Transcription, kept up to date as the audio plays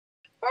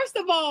First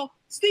of all,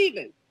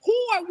 Stephen,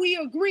 who are we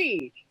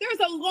agreeing? There's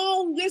a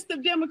long list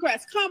of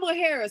Democrats: Kamala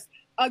Harris,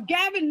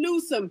 Gavin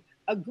Newsom,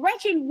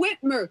 Gretchen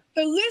Whitmer.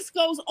 The list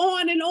goes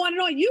on and on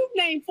and on. You've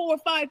named 4 or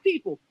 5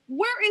 people.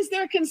 Where is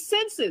their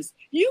consensus?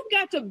 You've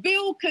got to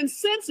build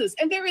consensus,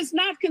 and there is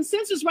not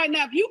consensus right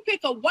now. If you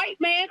pick a white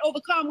man over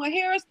Kamala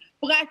Harris,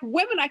 black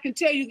women, I can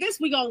tell you this: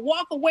 we're gonna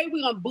walk away.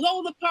 We're gonna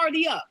blow the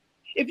party up.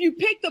 If you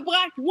pick the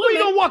black woman, where you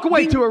gonna walk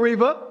away to,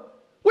 Ariva?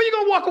 Where you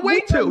gonna walk away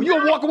to? You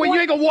gonna walk away? You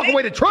ain't gonna walk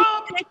away to Trump?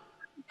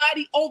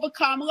 Over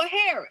Kamala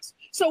Harris.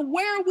 So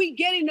where are we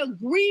getting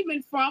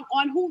agreement from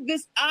on who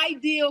this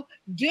ideal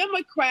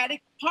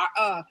Democratic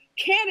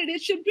candidate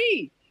should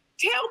be?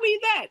 Tell me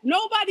that.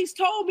 Nobody's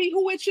told me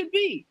who it should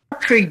be.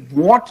 Country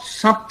wants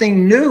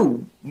something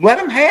new. Let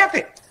them have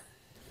it.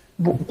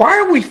 Why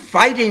are we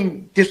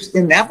fighting this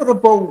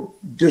inevitable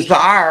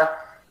desire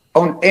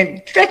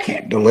and they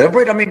can't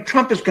deliver it? I mean,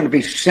 Trump is going to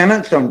be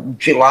sentenced on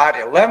July the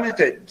 11th.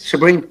 The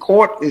Supreme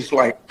Court is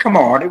like, come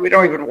on, we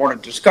don't even want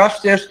to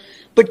discuss this.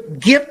 But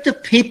give the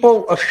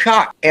people a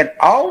shot. And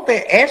all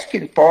they're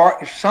asking for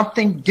is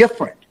something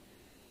different.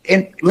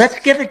 And let's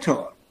give it to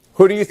them.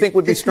 Who do you think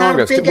would be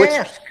strongest?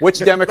 Which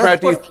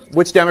Democrat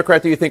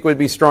do you think would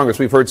be strongest?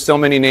 We've heard so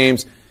many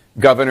names: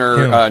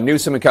 Governor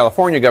Newsom in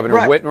California, Governor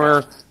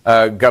Whitmer,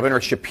 Governor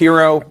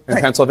Shapiro in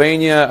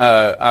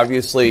Pennsylvania,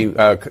 obviously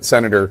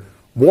Senator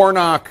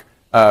Warnock,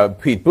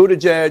 Pete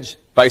Buttigieg,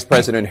 Vice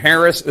President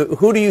Harris.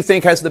 Who do you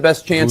think has the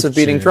best chance of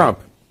beating Trump?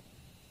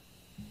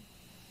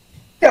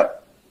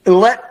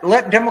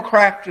 Let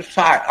Democrats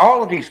decide.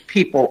 All of these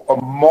people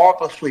are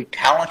marvelously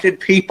talented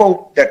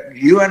people that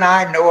you and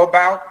I know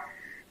about,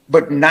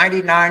 but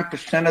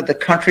 99% of the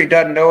country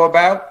doesn't know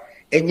about.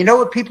 And you know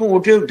what people will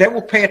do? They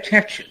will pay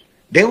attention.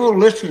 They will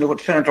listen to what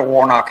Senator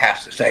Warnock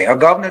has to say, or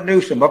Governor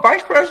Newsom, or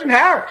Vice President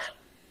Harris,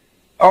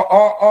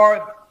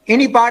 or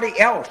anybody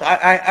else.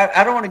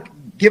 I don't want to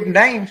give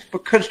names,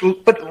 but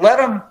let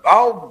them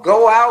all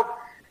go out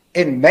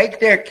and make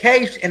their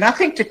case. And I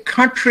think the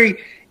country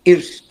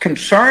is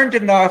concerned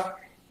enough,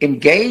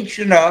 engaged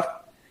enough.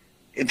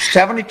 It's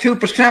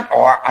 72%,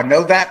 or I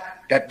know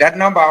that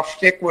number. I'll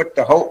stick with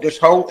this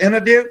whole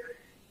interview,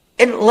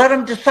 and let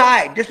them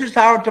decide. This is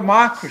our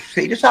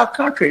democracy. This is our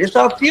country. This is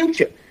our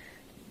future.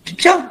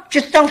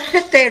 Just don't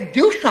sit there and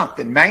do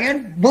something,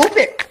 man. Move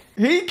it.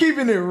 He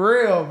keeping it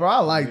real, bro. I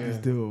like this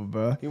dude,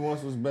 bro. He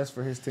wants what's best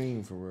for his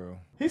team, for real.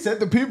 He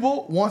said the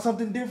people want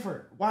something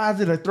different. Why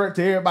is it a threat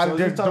to everybody? So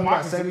you're talking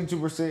about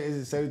 72%.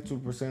 Is it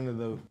 72% of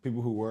the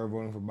people who were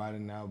voting for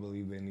Biden now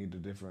believe they need a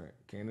different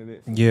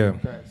candidate? Yeah.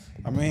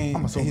 I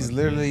mean, he's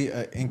literally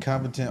an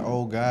incompetent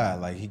old guy.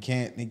 Like he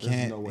can't.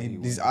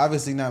 He's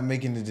obviously not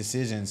making the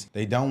decisions.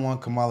 They don't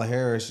want Kamala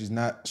Harris. She's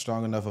not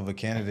strong enough of a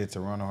candidate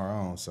to run on her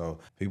own. So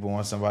people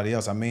want somebody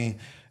else. I mean,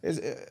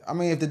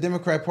 if the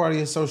Democrat Party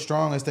is so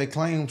strong as they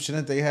claim,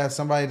 shouldn't they have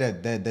somebody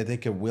that they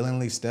could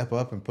willingly step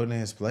up and put in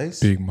his place?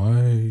 Big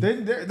Mike.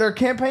 Their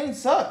campaign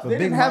sucked. They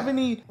didn't have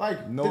any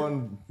no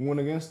one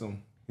went against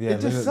them. Yeah,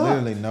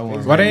 literally no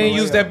one. Why they ain't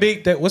use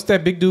what's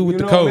that big dude with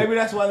the coat? Maybe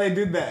that's why they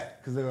did that.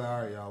 Because they're like,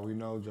 all right, y'all, we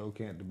know Joe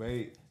can't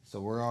debate,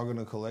 so we're all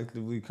gonna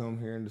collectively come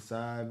here and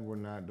decide we're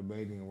not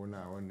debating and we're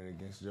not running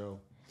against Joe.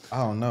 I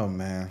don't know,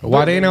 man.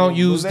 Why they don't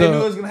use They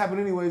knew it was gonna happen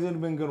anyways. It would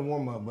have been good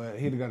warm up, but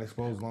he'd have got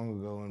exposed long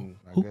ago, and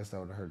I guess that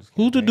would have hurt his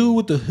campaign. Who's the dude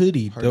with the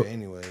hoodie? Hurt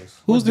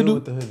anyways. Who's the dude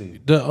with the hoodie?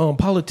 The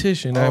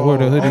politician that wore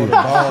the hoodie.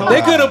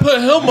 They could have put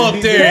him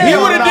up there. He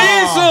would have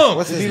did some.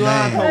 What's his name?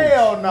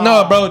 Hell no.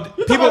 No, bro.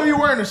 People be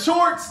wearing the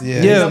shorts.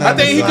 Yeah, I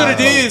think he could have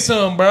did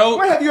some, bro.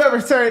 When have you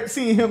ever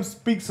seen him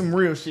speak some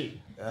real shit?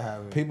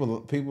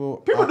 People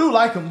do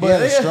like him, but he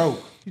had a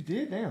stroke. You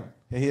did, damn.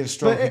 Yeah, he had a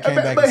stroke.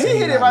 But he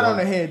hit it right on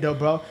the head, though,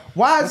 bro.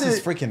 What's his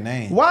freaking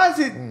name? Why is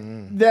it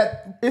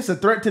that it's a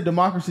threat to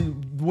democracy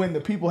when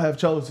the people have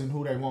chosen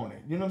who they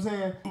wanted? You know what I'm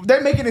saying?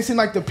 They're making it seem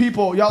like the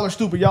people, y'all are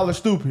stupid. Y'all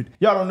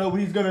don't know what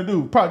he's gonna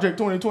do. Project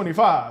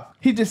 2025.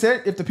 He just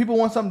said, if the people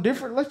want something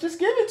different, let's just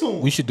give it to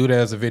them. We should do that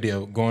as a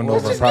video going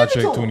over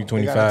Project 2025.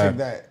 You gotta take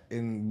that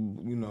and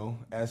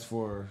as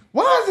for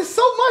why is it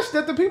so much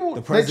that the people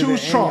they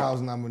choose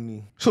Trump?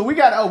 Nominee. So we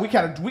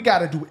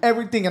gotta do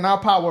everything in our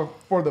power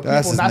for the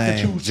people not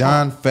to choose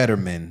John Trump.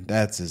 Fetterman.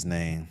 That's his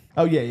name.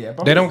 Oh yeah.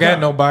 They don't got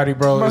nobody,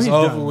 bro. It's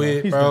over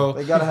with, bro.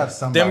 They gotta have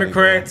somebody.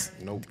 Democrats,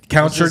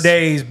 count your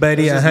days,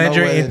 buddy.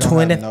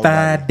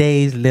 125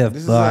 days left,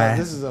 boy.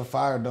 This is a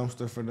fire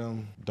dumpster for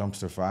them.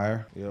 Dumpster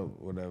fire? Yep,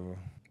 whatever.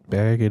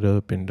 Bag it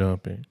up and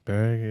dump it.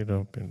 Bag it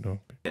up and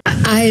dump it.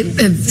 I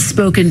have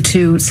spoken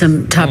to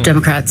some top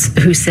Democrats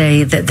who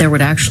say that there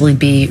would actually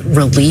be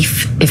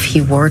relief if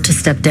he were to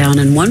step down.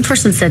 And one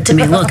person said to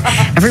me, look,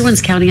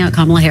 everyone's counting out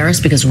Kamala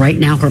Harris because right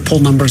now her poll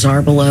numbers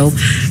are below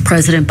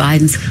President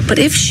Biden's. But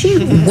if she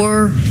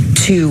were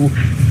to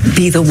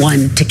be the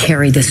one to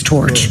carry this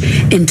torch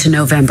into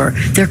November,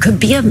 there could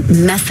be a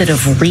method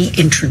of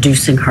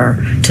reintroducing her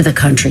to the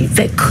country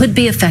that could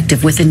be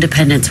effective with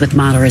independents, with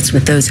moderates,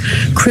 with those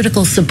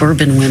critical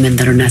suburban women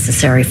that are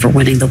necessary for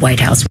winning the White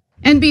House.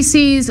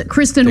 NBC's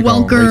Kristen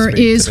Welker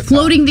is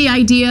floating the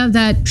idea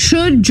that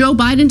should Joe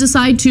Biden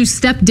decide to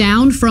step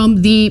down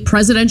from the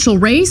presidential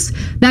race,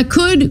 that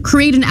could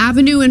create an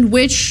avenue in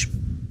which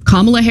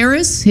Kamala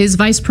Harris, his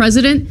vice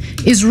president,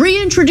 is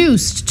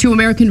reintroduced to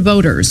American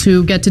voters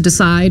who get to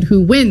decide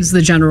who wins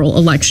the general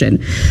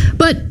election.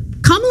 But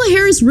Kamala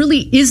Harris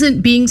really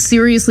isn't being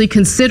seriously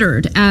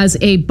considered as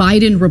a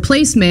Biden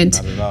replacement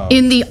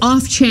in the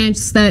off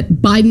chance that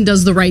Biden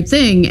does the right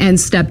thing and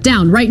step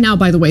down. Right now,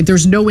 by the way,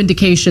 there's no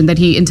indication that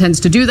he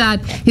intends to do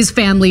that. His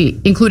family,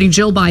 including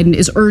Jill Biden,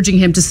 is urging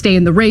him to stay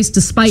in the race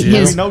despite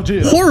his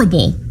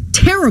horrible,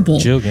 terrible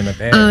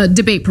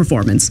debate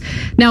performance.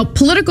 Now,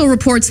 Politico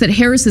reports that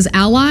Harris's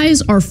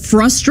allies are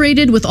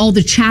frustrated with all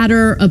the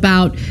chatter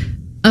about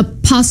a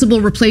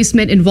possible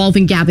replacement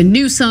involving Gavin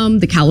Newsom,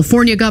 the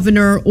California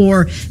governor,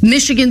 or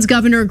Michigan's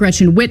governor,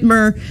 Gretchen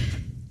Whitmer.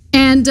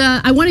 And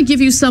I want to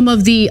give you some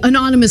of the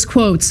anonymous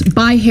quotes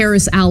by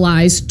Harris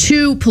allies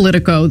to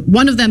Politico.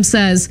 One of them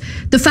says,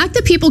 "The fact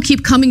that people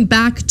keep coming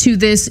back to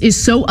this is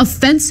so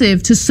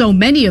offensive to so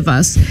many of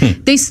us.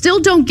 They still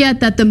don't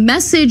get that the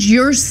message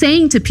you're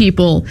saying to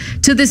people,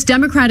 to this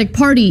Democratic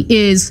Party,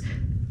 is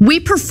we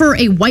prefer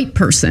a white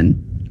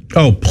person."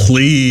 Oh,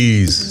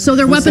 please. So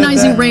they're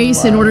weaponizing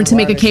race in order to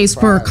make a case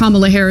for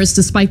Kamala Harris,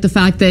 despite the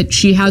fact that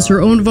she has her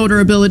own voter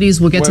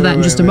abilities. We'll get to that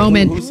in just a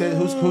moment.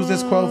 Who's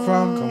this quote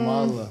from?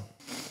 Kamala.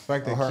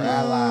 Her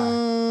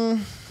ally.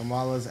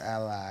 Kamala's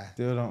ally.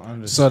 Still don't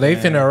understand. So they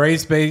finna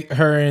race bait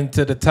her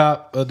into the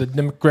top of the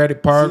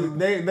Democratic Party.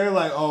 They're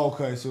like, oh,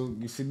 okay. So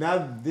you see,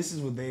 now this is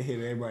what they hit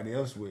everybody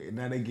else with, and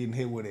now they getting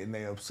hit with it and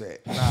they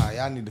upset. Nah,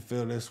 y'all need to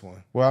feel this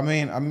one. Well, I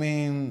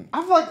mean,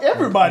 I feel like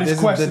everybody's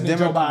questioning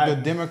Joe Biden. The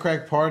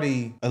Democratic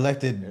Party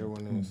elected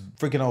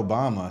freaking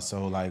Obama,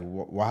 so like,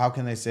 how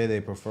can they say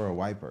they prefer a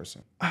white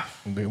person?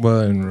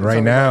 Well,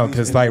 right now,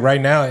 because like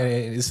right now,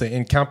 it's an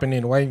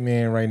incompetent white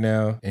man right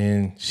now,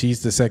 and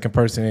she's the second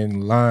person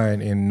in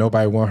line, and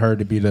nobody want her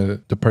to be the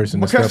person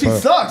to step up. Because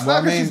she sucks.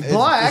 Well, not because she's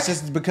black. It's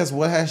just because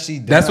what has she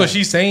done? That's what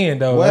she's saying,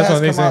 though. That's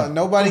what they say.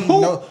 Nobody,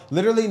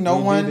 literally no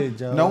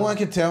one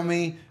can tell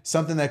me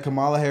something that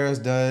Kamala Harris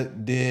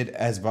did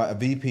as a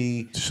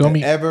VP. Show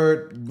me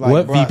ever. Like,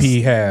 what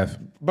VP have?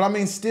 But I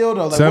mean, still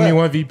though, like, tell me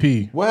one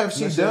VP. What have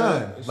she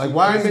done? Like,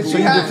 why isn't she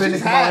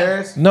defending Kamala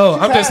Harris? No,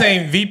 I'm just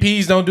saying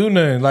VPs don't do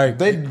nothing. Like,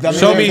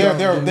 show me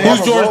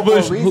who's George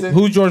Bush.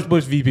 Who's George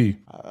Bush VP?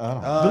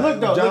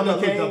 Look though,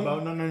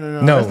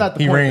 no. No, that's not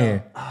the he point,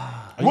 ran.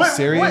 Are you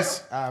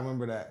serious? I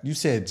remember that. You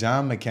said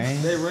John McCain?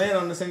 They ran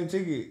on the same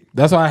ticket.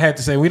 That's why I had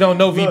to say we don't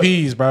know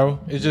VPs, bro.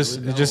 It just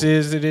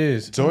is. It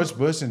is. George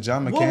Bush and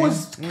John McCain. What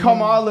was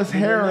Kamala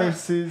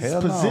Harris's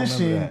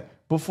position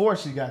before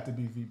she got to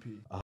be VP?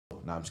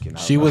 No, I'm just kidding.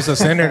 She was a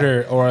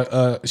senator,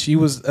 or she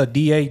was a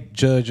DA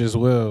judge as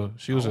well.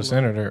 She was a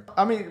senator.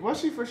 I mean, was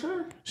she for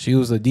sure? She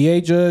was a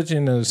DA judge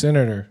and a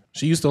senator.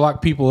 She used to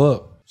lock people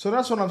up. So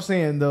that's what I'm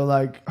saying, though.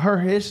 Like, her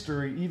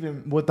history,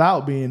 even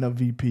without being a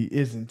VP,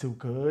 isn't too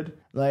good.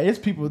 Like, it's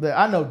people that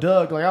I know.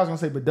 Doug, like I was gonna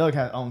say, but Doug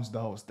owns the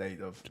whole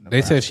state of Nebraska.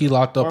 They said she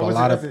locked up a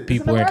lot of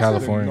people in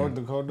California.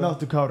 North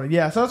Dakota.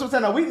 Yeah. So that's what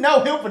I'm saying. We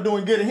know him for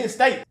doing good in his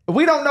state.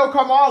 We don't know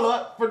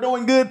Kamala for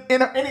doing good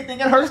in anything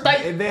in her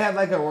state. If they had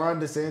like a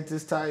Ron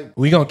DeSantis type,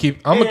 I'm gonna keep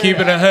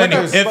it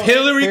 100. If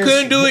Hillary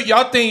couldn't do it,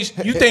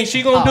 you think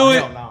she gonna do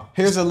it? No.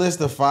 Here's a list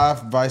of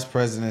 5 vice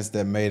presidents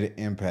that made an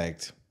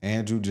impact: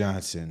 Andrew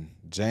Johnson,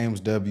 James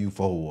W.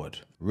 Ford,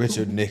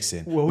 Richard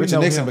Nixon. Well, Richard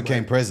Nixon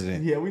became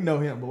president. Yeah, we know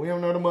him, but we don't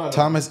know the mother.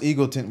 Thomas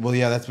Eagleton. Well,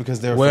 yeah, that's because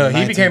they're well,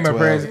 he became a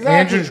president.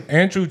 Exactly.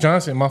 Andrew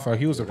Johnson, my fault.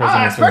 He was a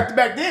president. I expected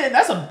back then.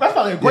 That's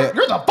probably a great.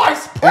 You're the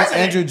vice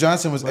president. Andrew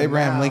Johnson was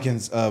Abraham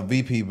Lincoln's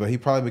VP, but he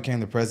probably became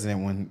the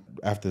president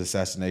after the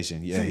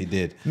assassination. Yeah, he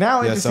did.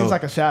 Now it just seems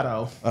like a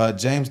shadow.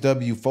 James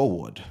W.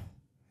 Ford.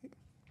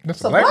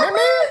 That's a black man.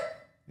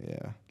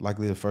 Yeah,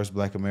 likely the first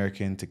black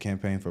American to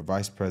campaign for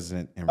vice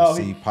president and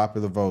receive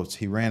popular votes.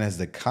 He ran as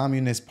the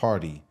Communist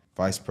Party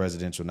vice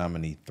presidential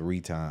nominee 3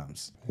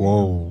 times.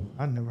 Whoa.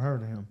 I never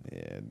heard of him.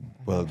 Yeah,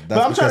 well,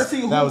 that's I'm trying to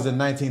see that was in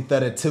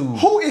 1932.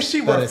 Who is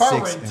she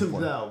referring to,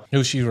 though?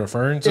 Who she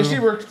referring to? Is she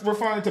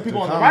referring to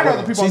people on the right or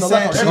the people on the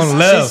left? On the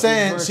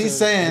left. She's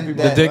saying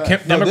that the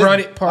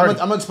Democratic Party. I'm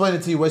going to explain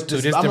it to you.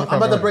 I'm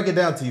about to break it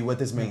down to you what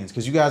this means,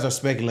 because you guys are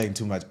speculating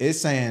too much.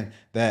 It's saying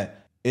that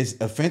it's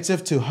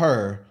offensive to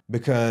her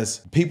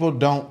because people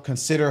don't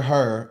consider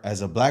her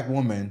as a black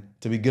woman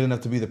to be good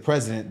enough to be the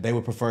president. They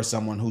would prefer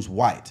someone who's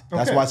white.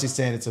 That's why she's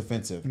saying it's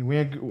offensive. We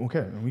get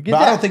but that.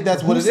 I don't think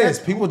that's what it is.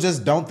 People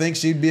just don't think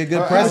she'd be a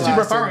good president.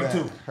 Who's she referring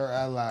to? Her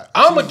ally.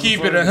 I'm gonna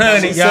keep it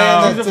 100,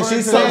 y'all.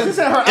 She's saying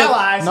her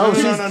allies.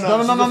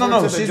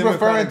 No. She's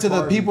referring to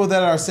the people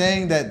that are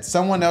saying that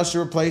someone else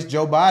should replace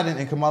Joe Biden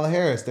and Kamala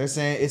Harris. They're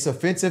saying it's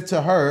offensive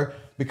to her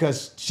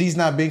because she's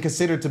not being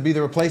considered to be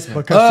the replacement.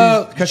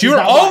 Because you're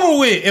over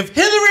with. If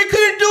Hillary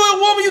couldn't do it,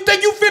 woman, you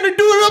think you finna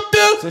do it up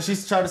there? So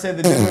she's trying to say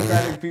the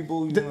Democratic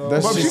people.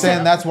 She's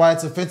saying that's why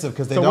it's offensive,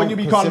 because they don't. So when you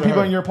be calling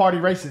people in your party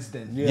racist,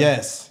 then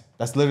yes,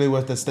 That's literally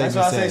what the statement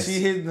That's why I says. said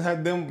she hitting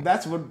them.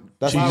 That's literally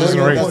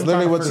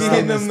what the she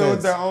hitting statement them with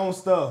says. their own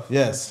stuff.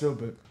 Yes.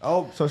 Stupid.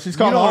 Oh, so she's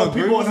calling all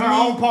the people in her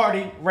own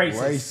party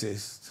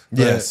racist.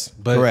 Yes,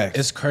 but correct.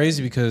 It's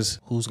crazy because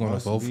who's going to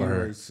vote for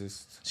her?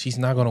 Racist. She's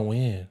not going to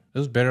win. It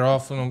was better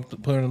off for them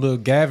putting a little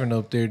Gavin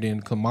up there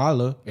than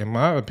Kamala, in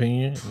my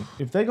opinion.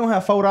 If they're going to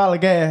have $4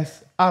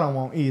 gas, I don't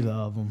want either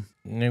of them.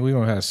 Nigga, we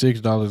gonna have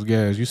 $6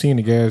 gas. You seen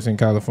the gas in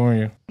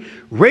California?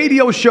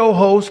 Radio show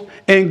host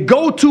and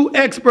go-to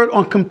expert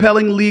on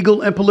compelling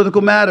legal and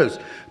political matters.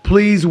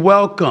 Please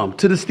welcome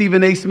to the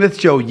Stephen A. Smith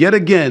Show yet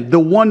again the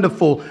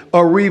wonderful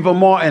Ariva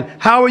Martin.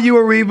 How are you,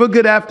 Ariva?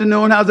 Good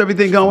afternoon. How's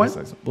everything going?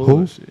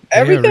 Who?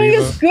 Everything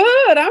is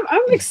good.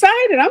 I'm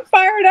excited. I'm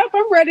fired up.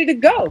 I'm ready to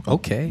go.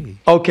 Okay.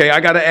 Okay, I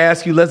got to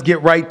ask you. Let's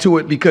get right to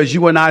it because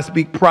you and I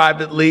speak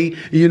privately.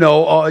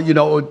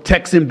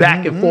 Texting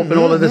back and forth and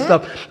all of this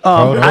stuff.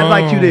 I'd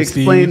like you to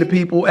explain to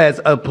people,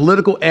 as a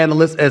political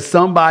analyst, as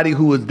somebody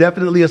who is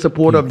definitely a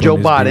supporter of Joe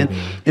Biden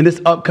in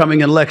this upcoming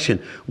election,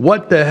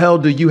 what the hell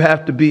do you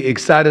have to be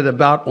excited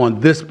about on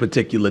this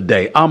particular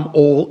day? I'm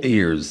all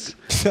ears.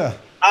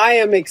 I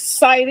am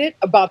excited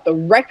about the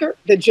record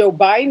that Joe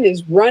Biden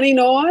is running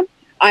on.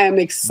 I am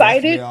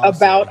excited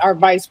about our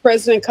Vice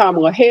President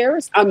Kamala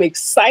Harris. I'm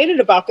excited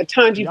about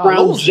Ketanji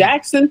Brown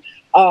Jackson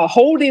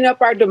holding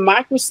up our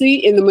democracy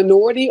in the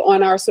minority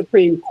on our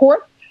Supreme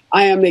Court.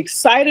 I am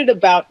excited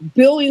about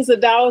billions of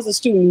dollars of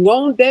student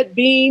loan debt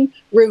being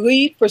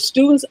relieved for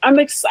students. I'm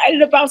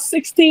excited about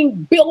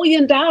 $16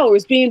 billion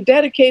being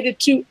dedicated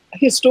to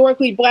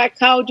historically Black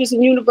colleges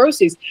and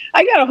universities.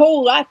 I got a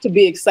whole lot to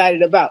be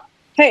excited about.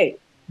 Hey,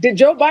 did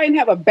Joe Biden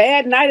have a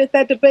bad night at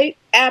that debate?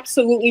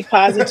 Absolutely,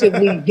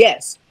 positively,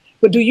 yes.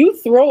 But do you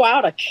throw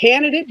out a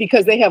candidate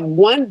because they have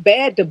one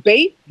bad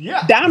debate?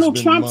 Yeah. Donald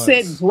Trump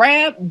said,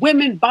 grab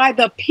women by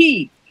the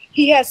pee.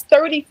 He has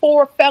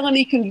 34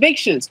 felony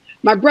convictions.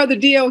 My brother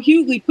D.L.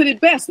 Hughley put it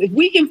best. If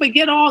we can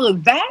forget all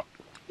of that,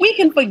 we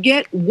can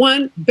forget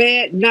one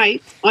bad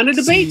night on a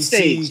debate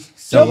stage.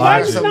 Joe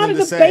Biden's not a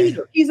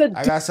debater.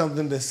 I got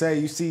something to say.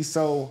 You see,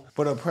 so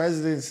for the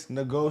president's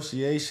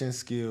negotiation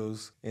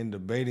skills and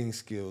debating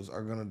skills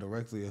are going to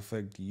directly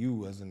affect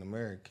you as an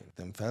American.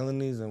 Them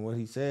felonies and what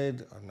he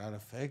said are not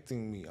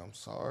affecting me. I'm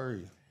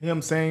sorry.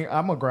 Him saying,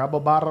 I'm going to grab a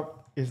bottle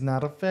is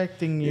not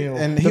affecting you.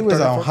 And he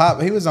was on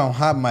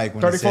hot mic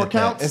when 34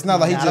 counts. That. It's not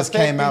like he just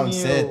came out and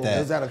said that.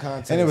 It was out of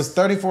context. And it was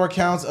 34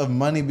 counts of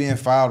money being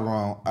filed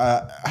wrong.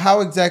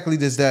 How exactly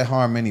does that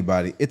harm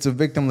anybody? It's a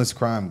victimless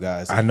crime,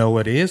 guys. I know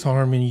it is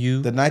harming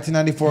you. The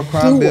 1994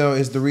 crime bill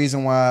is the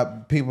reason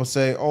why people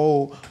say,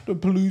 "Oh, the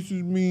police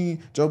is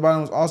mean." Joe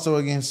Biden was also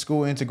against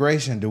school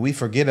integration. Do we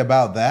forget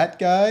about that,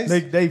 guys?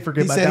 They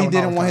forget. He about said that he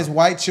didn't want his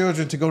white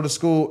children to go to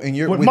school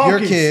with monkeys. your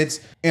kids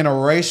in a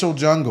racial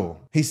jungle.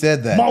 He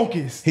said that.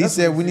 Monkeys. He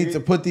said we need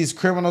to put these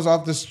criminals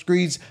off the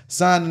streets,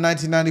 sign the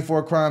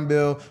 1994 crime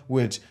bill,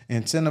 which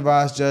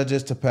incentivized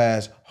judges to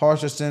pass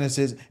harsher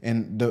sentences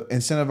and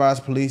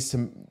incentivized police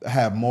to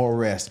have more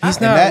arrests.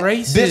 He's not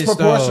racist,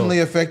 disproportionately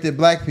affected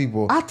black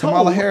people.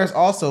 Kamala Harris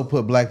also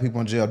put black people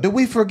in jail. Did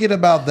we forget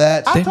about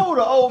that? I told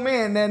the old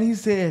man that, and he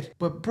said,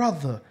 but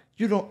brother,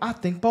 I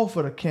think both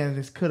of the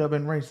candidates could have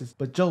been racist,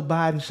 but Joe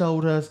Biden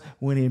showed us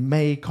when he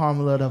made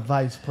Kamala the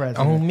vice president.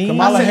 On me,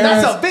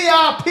 that's a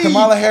VIP.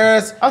 Kamala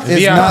Harris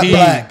is not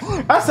black.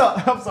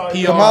 I'm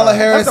sorry. Kamala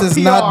Harris is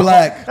not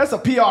black. That's a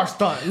PR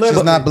stunt. Literally.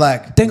 She's not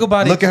black. Think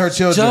about it. Look at her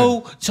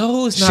children.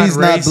 Joe is not She's racist.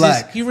 Not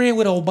black. He ran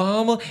with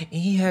Obama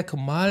and he had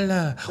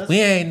Kamala. We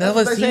ain't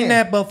never seen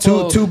that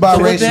before. Two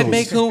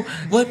biracials. So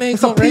what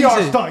makes him PR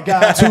racist? stunt,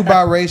 guys. Two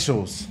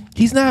biracials.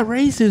 He's not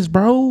racist,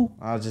 bro.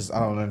 I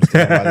don't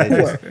understand why they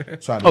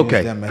just try to use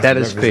them as that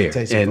is fair.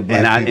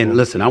 And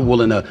listen, I'm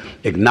willing to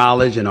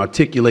acknowledge and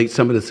articulate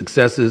some of the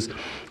successes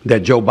that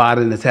Joe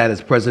Biden has had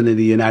as president of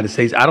the United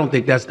States. I don't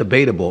think that's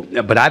debatable,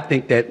 but I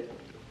think that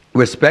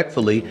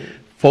respectfully,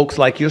 folks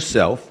like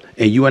yourself,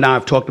 and you and I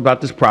have talked about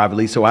this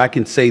privately, so I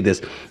can say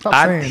this.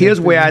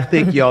 Here's where I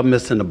think y'all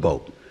missing the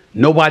boat.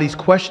 Nobody's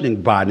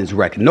questioning Biden's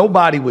record.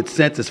 Nobody with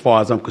sense, as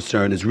far as I'm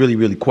concerned, is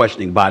really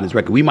questioning Biden's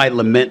record. We might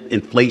lament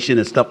inflation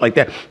and stuff like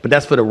that, but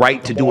that's for the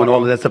right to do and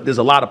all of that stuff. There's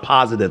a lot of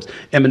positives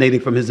emanating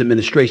from his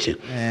administration.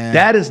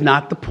 That is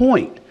not the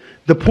point.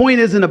 The point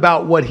isn't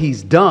about what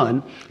he's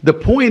done. The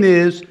point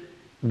is,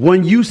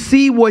 when you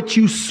see what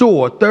you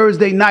saw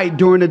Thursday night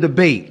during the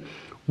debate,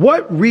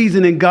 what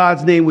reason in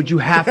God's name would you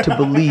have to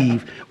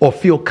believe or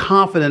feel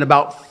confident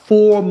about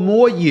 4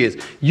 more years?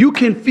 You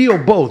can feel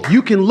both.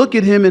 You can look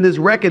at him and his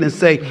record and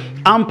say,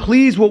 I'm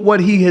pleased with what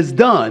he has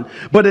done.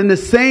 But in the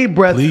same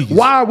breath,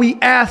 why are we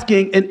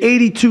asking an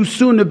 82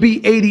 soon to be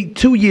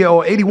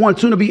 82-year-old, 81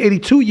 soon to be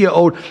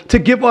 82-year-old to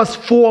give us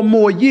 4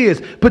 more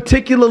years,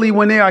 particularly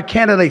when there are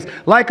candidates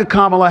like a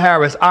Kamala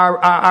Harris,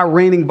 our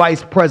reigning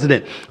vice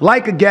president,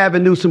 like a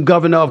Gavin Newsom,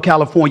 governor of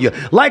California,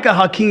 like a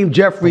Hakeem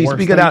Jeffries,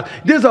 speaker out.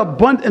 There's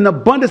an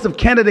abundance of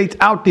candidates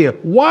out there.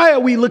 Why are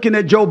we looking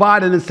at Joe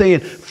Biden and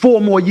saying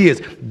 4 more years?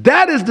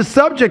 That is the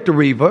subject,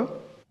 Ariva.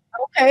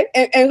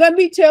 Okay, and let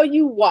me tell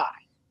you why.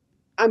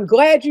 I'm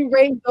glad you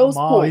raised those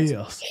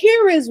points.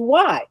 Here is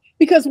why.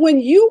 Because when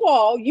you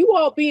all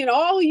being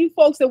all of you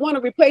folks that want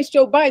to replace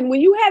Joe Biden,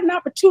 when you had an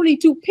opportunity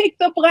to pick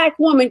the black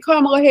woman,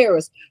 Kamala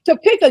Harris, to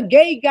pick a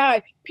gay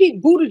guy, Pete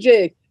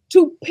Buttigieg,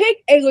 to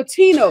pick a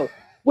Latino,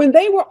 when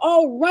they were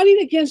all running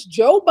against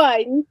Joe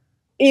Biden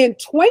in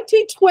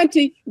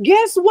 2020,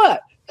 guess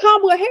what?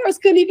 Kamala Harris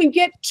couldn't even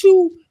get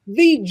to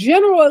the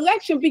general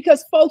election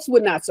because folks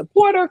would not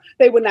support her.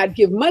 They would not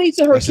give money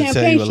to her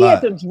campaign. She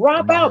had to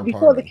drop out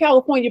before the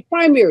California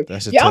primary.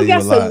 Y'all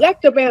got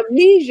selective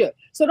amnesia.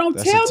 So don't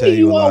tell me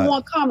you all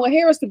want Kamala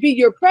Harris to be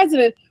your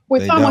president.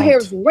 When Kamala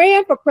Harris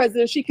ran for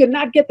president, she could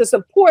not get the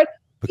support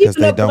because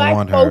they don't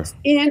want her folks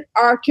in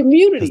our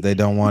community. Because they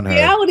don't want her. The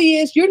reality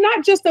is you're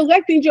not just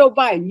electing Joe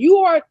Biden. You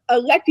are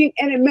electing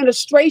an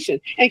administration.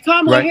 And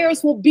Kamala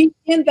Harris will be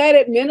in that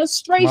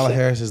administration. Kamala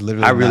Harris is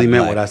literally I really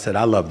meant what I said.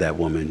 I love that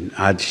woman.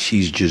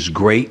 She's just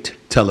great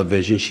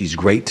television. She's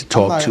great to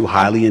talk to,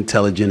 highly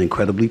intelligent,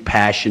 incredibly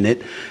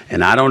passionate.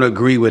 And I don't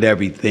agree with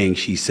everything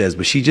she says,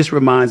 but she just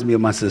reminds me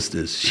of my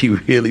sisters. She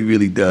really,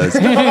 really does.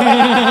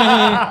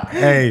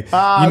 Hey,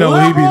 you know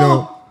what he be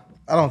doing?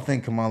 I don't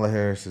think Kamala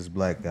Harris is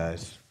black,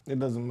 guys. It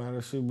doesn't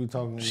matter. She'll be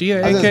talking. She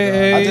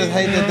AKA. I just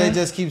hate that they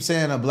just keep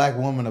saying a black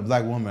woman, a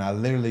black woman. I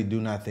literally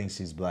do not think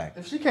she's black.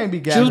 If she can't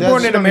be she was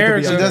born in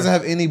America. She doesn't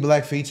have any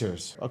black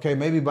features. Okay,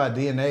 maybe by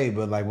DNA,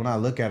 but like when I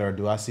look at her,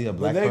 do I see a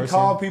black person? They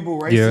call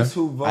people racist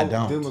who vote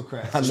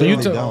Democrats. So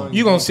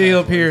you gonna sit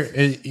up here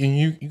and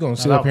you gonna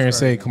sit up here and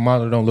say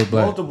Kamala don't look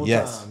black? Multiple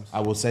times. I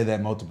will say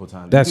that multiple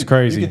times. That's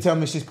crazy. You can tell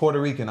me she's Puerto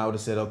Rican, I would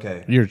have said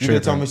okay. You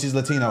can tell me she's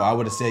Latino, I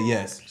would have said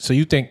yes. So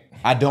you think?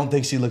 I don't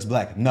think she looks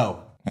black.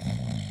 No.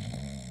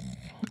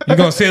 You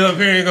gonna sit up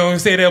here and gonna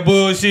say that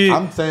bullshit?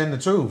 I'm saying the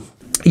truth.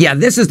 Yeah,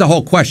 this is the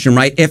whole question,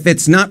 right? If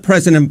it's not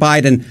President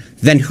Biden,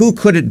 then who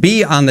could it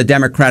be on the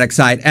Democratic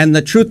side? And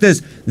the truth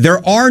is,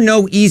 there are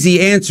no easy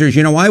answers.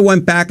 You know, I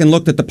went back and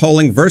looked at the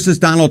polling versus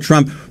Donald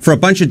Trump for a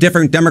bunch of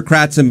different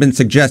Democrats have been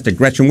suggested.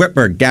 Gretchen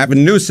Whitmer,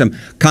 Gavin Newsom,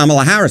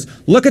 Kamala Harris.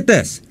 Look at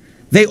this.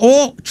 They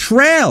all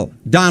trail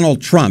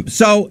Donald Trump.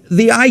 So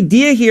the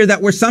idea here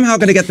that we're somehow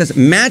going to get this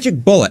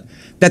magic bullet,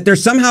 that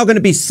there's somehow going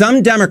to be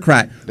some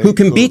Democrat who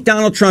can beat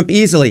Donald Trump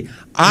easily,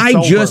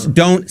 I just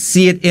don't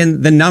see it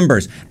in the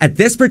numbers. At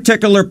this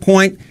particular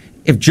point,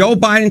 if Joe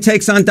Biden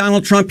takes on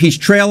Donald Trump, he's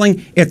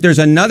trailing. If there's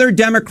another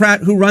Democrat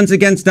who runs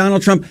against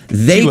Donald Trump,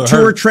 they too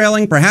are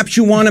trailing. Perhaps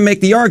you want to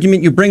make the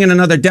argument you bring in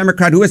another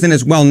Democrat who isn't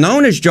as well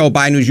known as Joe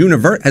Biden,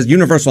 who has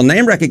universal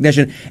name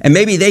recognition, and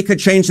maybe they could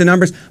change the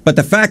numbers. But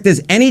the fact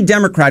is, any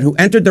Democrat who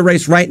entered the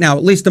race right now,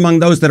 at least among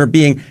those that are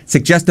being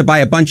suggested by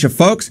a bunch of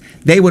folks,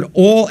 they would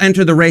all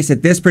enter the race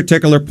at this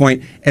particular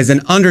point as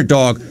an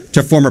underdog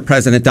to former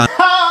President Donald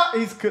Trump.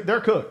 They're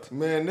cooked.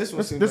 Man, this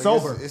was it's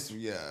over. It's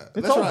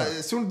It's over. right.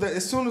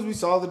 As soon as we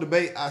saw the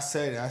debate, I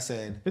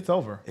said it's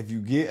over. If you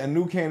get a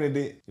new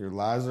candidate, your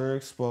lies are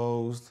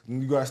exposed.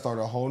 You got to start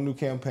a whole new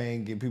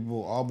campaign, get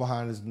people all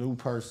behind this new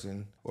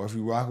person. Or if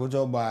you rock with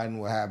Joe Biden,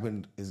 what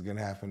happened is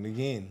gonna happen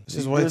again. It's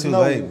just way too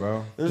late,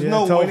 bro. There's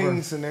no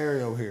winning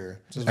scenario here.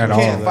 You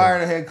can't fire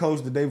the head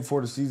coach the day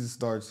before the season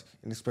starts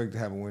and expect to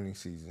have a winning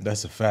season.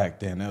 That's a fact,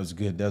 Dan. That was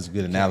good. That was a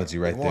good analogy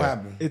right there.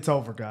 Happen. It's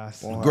over,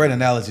 guys. Great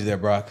analogy there,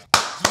 Brock.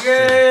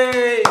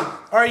 Yay!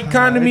 Our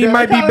economy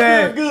might be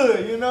bad.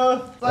 Good, you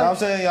know. Like, I'm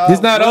saying, y'all.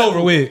 It's not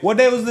over with. What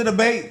day was the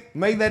debate?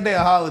 Make that day a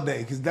holiday,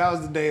 because that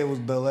was the day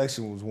the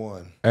election was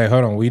won. Hey,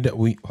 hold on. We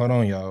hold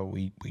on, y'all.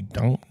 We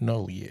don't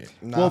know yet.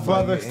 Well,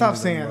 brother, stop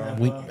saying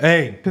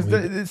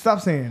that.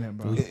 Stop saying that,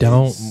 bro. We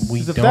don't.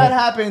 If that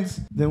happens,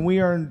 then we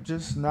are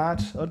just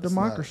not a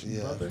democracy,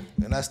 brother.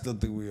 And I still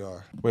think we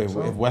are. Wait,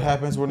 if what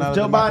happens? We're not a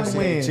Joe democracy.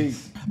 Biden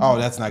wins. Oh,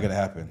 that's not gonna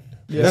happen.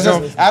 Yeah.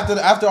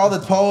 After all the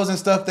polls and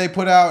stuff they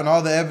put out and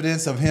all the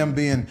evidence of him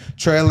being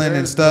trailing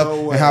and stuff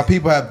and how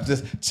people have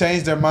just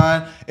changed their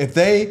mind, if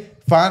they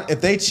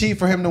cheat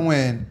for him to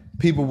win,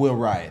 people will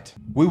riot.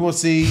 We will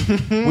see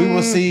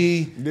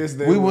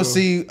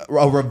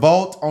a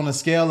revolt on a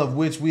scale of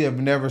which we have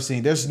never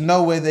seen. There's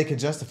no way they can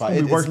justify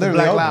it. It's literally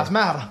Black over. Lives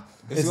Matter.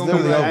 It's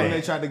literally like when they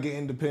tried to get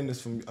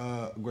independence from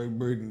Great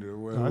Britain or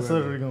whatever. It's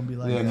literally gonna be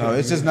like no,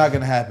 it's just not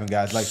gonna happen,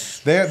 guys. Like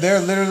they're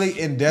literally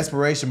in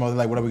desperation mode. They're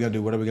like, what are we gonna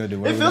do? What are we gonna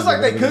do? It feels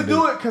like they could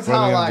do it because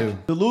how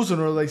like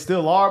delusional they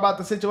still are about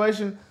the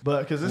situation.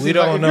 But because we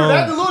don't know. If you're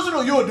that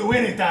delusional, you'll do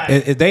anything.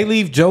 If they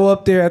leave Joe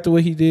up there after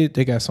what he did,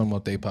 they got something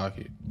up their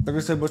pocket. Like I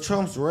said, but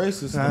Trump's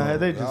racist.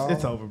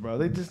 It's over, bro.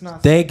 They just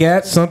not. They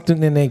got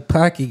something in their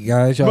pocket,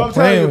 guys. Y'all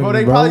playing with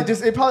me, bro.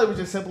 It probably was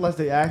just simple as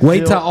they actually.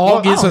 Wait till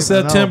August or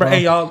September.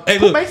 Hey, y'all. Hey,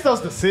 look. Who makes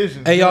those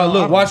decisions? Hey, y'all,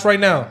 look. Watch right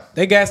now.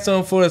 They got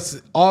something for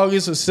us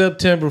August or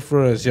September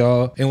for us,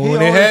 y'all. And when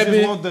it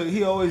happens,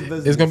 he always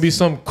does. It's gonna be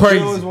something crazy.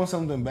 He always wants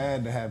something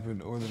bad to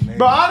happen or the name.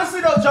 But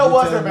honestly, though, Joe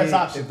was their best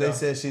option. If they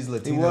said she's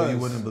Latino, you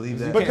wouldn't believe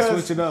that. You can't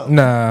switch it up.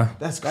 Nah,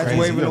 that's crazy. That's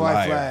waving the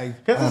white flag.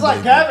 Because it's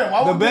like Gavin.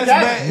 Why would the be best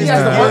Gavin? bet He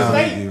has the worst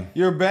state.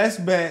 Your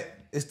best bet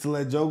is to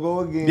let Joe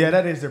go again. Yeah,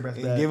 that is their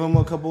best bet. Give him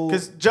a couple.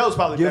 Because Joe's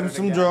probably give him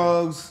some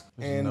drugs.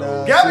 And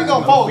Gavin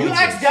gonna fold. You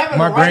ask Gavin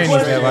My the right granny's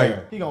question, that light.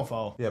 he gonna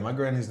fold. Yeah, my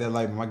granny's that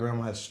light, but my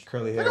grandma has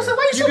curly hair. Nigga said,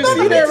 why you can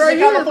shooting see that right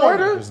here,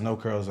 brother. There's no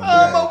curls on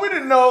my But we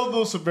didn't know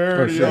the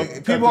severity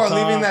of People are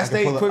leaving that I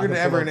state could pull quicker I than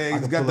could ever, pull and I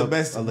it's could got pull the up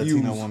best a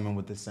Latino views. woman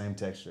with the same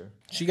texture.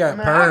 She got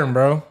perm,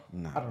 bro.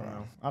 No, I don't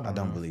know. I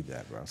don't believe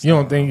that, bro. You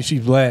don't think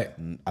she's black?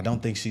 I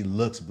don't think she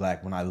looks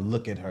black when I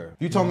look at her.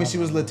 If you told me she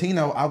was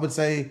Latino, I would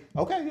say,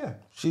 okay, yeah.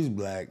 She's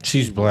black.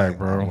 She's black,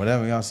 bro.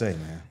 Whatever y'all say,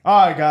 man.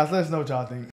 All right, guys, let us know what y'all think.